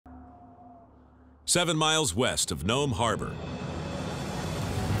7 miles west of Nome Harbor.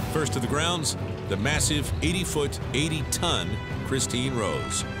 First to the grounds, the massive 80-foot, 80-ton Christine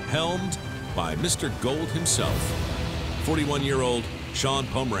Rose, helmed by Mr. Gold himself, 41-year-old Shawn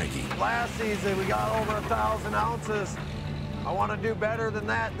Pomrenke. Last season, we got over 1,000 ounces. I want to do better than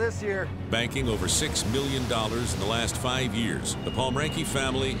that this year. Banking over $6 million in the last 5 years, the Pomrenke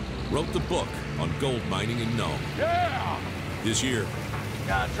family wrote the book on gold mining in Nome. Yeah! This year,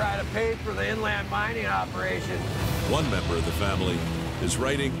 Gotta try to pay for the inland mining operation. one member of the family is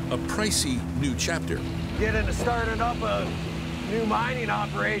writing a pricey new chapter. Getting into starting up a new mining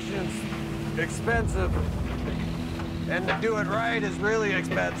operation is expensive. And to do it right is really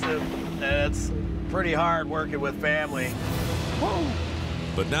expensive. And it's pretty hard working with family. Woo!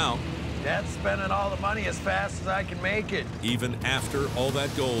 But now, Dad's spending all the money as fast as I can make it. even after all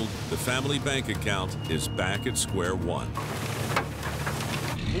that gold, the family bank account is back at square one.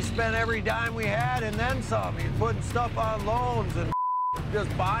 He spent every dime we had and then some. He's putting stuff on loans and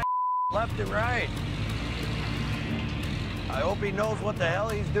just buying left and right. I hope he knows what the hell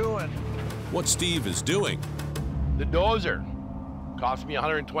he's doing. What Steve is doing The dozer cost me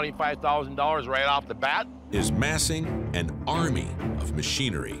 $125,000 right off the bat. is massing an army of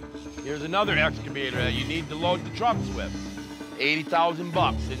machinery. Here's another excavator that you need to load the trucks with. 80,000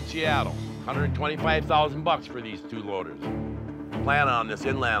 bucks in Seattle. 125,000 bucks for these 2 loaders. Plan on this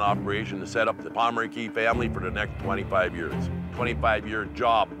inland operation to set up the Pomrenke family for the next 25 years. 25-year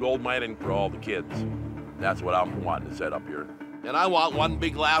job, gold mining for all the kids. That's what I'm wanting to set up here. And I want one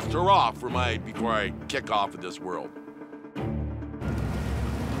big last hurrah for before I kick off of this world.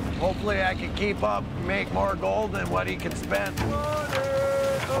 Hopefully I can keep up and make more gold than what he can spend.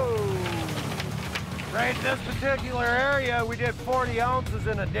 Right in this particular area, we did 40 ounces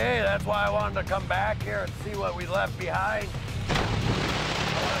in a day. That's why I wanted to come back here and see what we left behind. I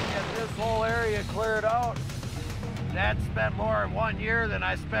want to get this whole area cleared out. Dad spent more in 1 year than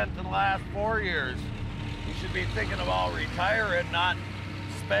I spent in the last 4 years. We should be thinking about retiring, not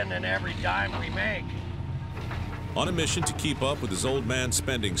spending every dime we make. On a mission to keep up with his old man's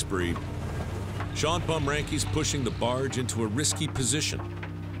spending spree, Shawn Pomrenke's pushing the barge into a risky position.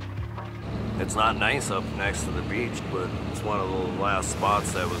 It's not nice up next to the beach, but it's one of the last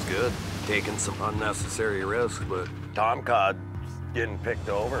spots that was good. Taking some unnecessary risks, but tomcod's getting picked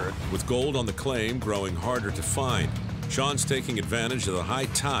over. With gold on the claim growing harder to find, Shawn's taking advantage of the high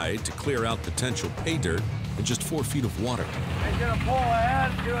tide to clear out potential pay dirt in just 4 feet of water. I'm gonna pull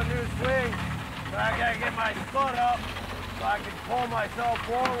ahead and do a new swing, but I gotta get my foot up so I can pull myself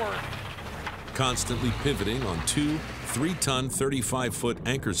forward. Constantly pivoting on 2 3-ton, 35-foot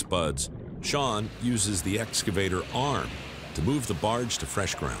anchor spuds, Shawn uses the excavator arm to move the barge to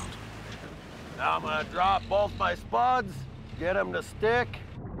fresh ground. Now I'm gonna drop both my spuds, get them to stick.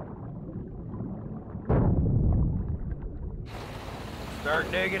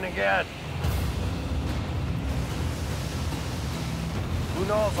 Start digging again. Who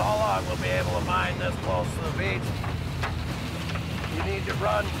knows how long we'll be able to mine this close to the beach. You need to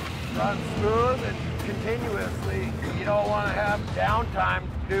run smooth and continuously. You don't want to have downtime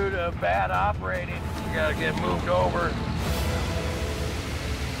due to bad operating. You gotta get moved over.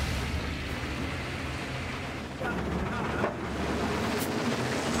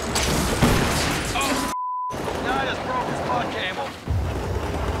 Oh! Now I just broke the spud cable.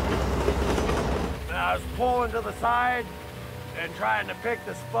 And I was pulling to the side and trying to pick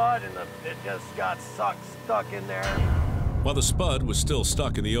the spud, and it just got stuck in there. While the spud was still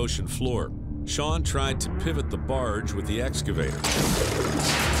stuck in the ocean floor, Shawn tried to pivot the barge with the excavator.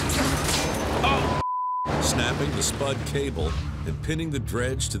 Oh! Snapping the spud cable and pinning the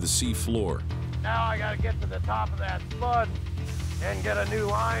dredge to the sea floor. Now I gotta get to the top of that spud and get a new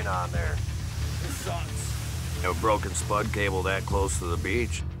line on there. This sucks. A broken spud cable that close to the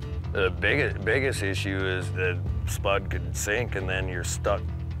beach. The biggest issue is the spud could sink and then you're stuck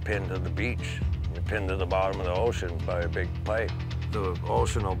pinned to the beach. You're pinned to the bottom of the ocean by a big pipe. The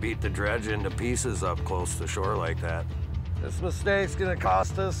ocean will beat the dredge into pieces up close to shore like that. This mistake's gonna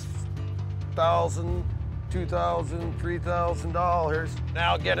cost us $1,000, $2,000, $3,000.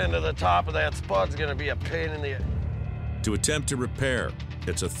 Now getting to the top of that spud's gonna be a pain in the... To attempt to repair,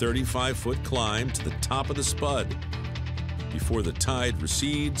 it's a 35-foot climb to the top of the spud before the tide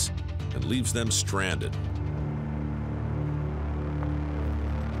recedes and leaves them stranded.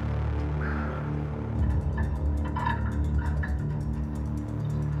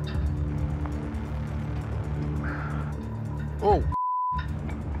 Oh,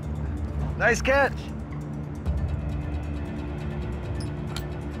 nice catch.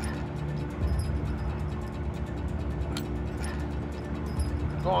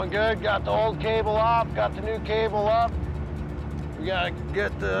 Go Going good. Got the old cable off, got the new cable up. We gotta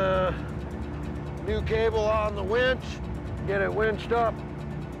get the new cable on the winch, get it winched up.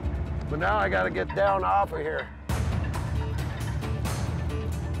 But now I gotta get down off of here.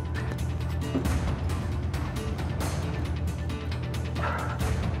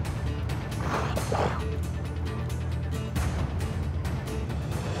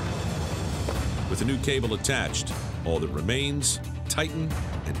 With the new cable attached, all that remains, tighten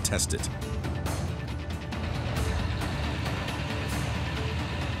and test it.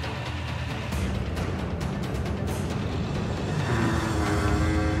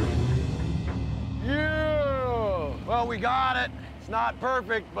 Yeah! Well, we got it. It's not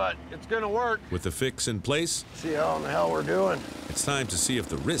perfect, but it's gonna work. With the fix in place, See how in the hell we're doing. it's time to see if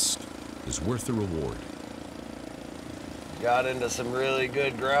the risk is worth the reward. Got into some really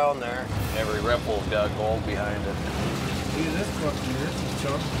good ground there. Every ripple's got gold behind it. See this truck here,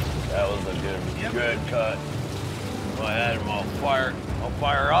 Chuck. That was a good cut. Go ahead and I'll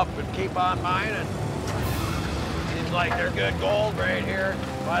fire up and keep on mining. Seems like they're good gold right here.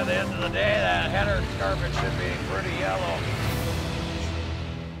 By the end of the day, that header escarpment should be pretty yellow.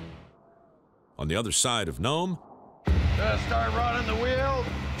 On the other side of Nome, Gonna start running the wheel,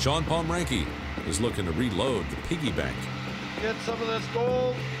 Shawn Pomrenke is looking to reload the piggy bank. get some of this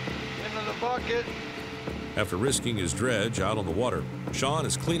gold into the bucket. After risking his dredge out on the water, Shawn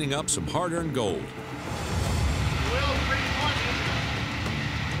is cleaning up some hard-earned gold.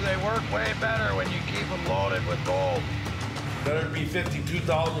 They work way better when you keep them loaded with gold. Better be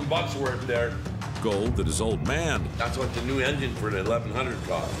 52,000 bucks worth there. Gold that his old man That's what the new engine for the 1100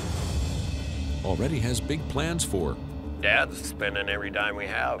 cost. already has big plans for. Dad's spending every dime we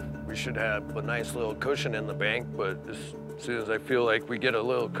have. We should have a nice little cushion in the bank, but as soon as I feel like we get a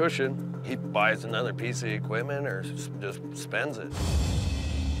little cushion, he buys another piece of equipment or just spends it.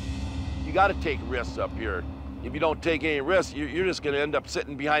 You got to take risks up here. If you don't take any risks, you're just going to end up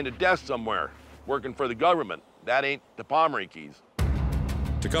sitting behind a desk somewhere, working for the government. That ain't the Pomrenkes.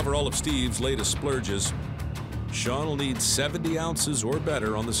 To cover all of Steve's latest splurges, Shawn will need 70 ounces or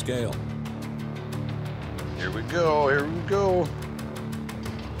better on the scale. Here we go, here we go.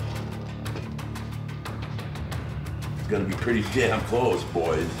 It's gonna be pretty damn close,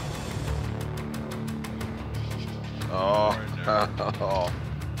 boys. Oh,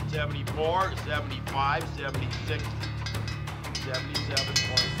 74, 75, 76,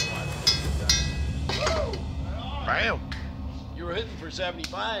 77.1. Whoa! bam. You were hitting for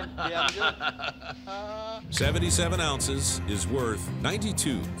 75. Yeah, good. 77 ounces is worth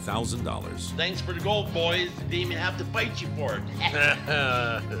 $92,000. Thanks for the gold, boys. Didn't even have to fight you for it.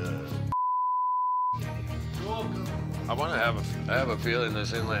 You're welcome. I have a feeling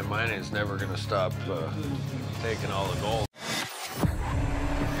this inland mining is never going to stop taking all the gold.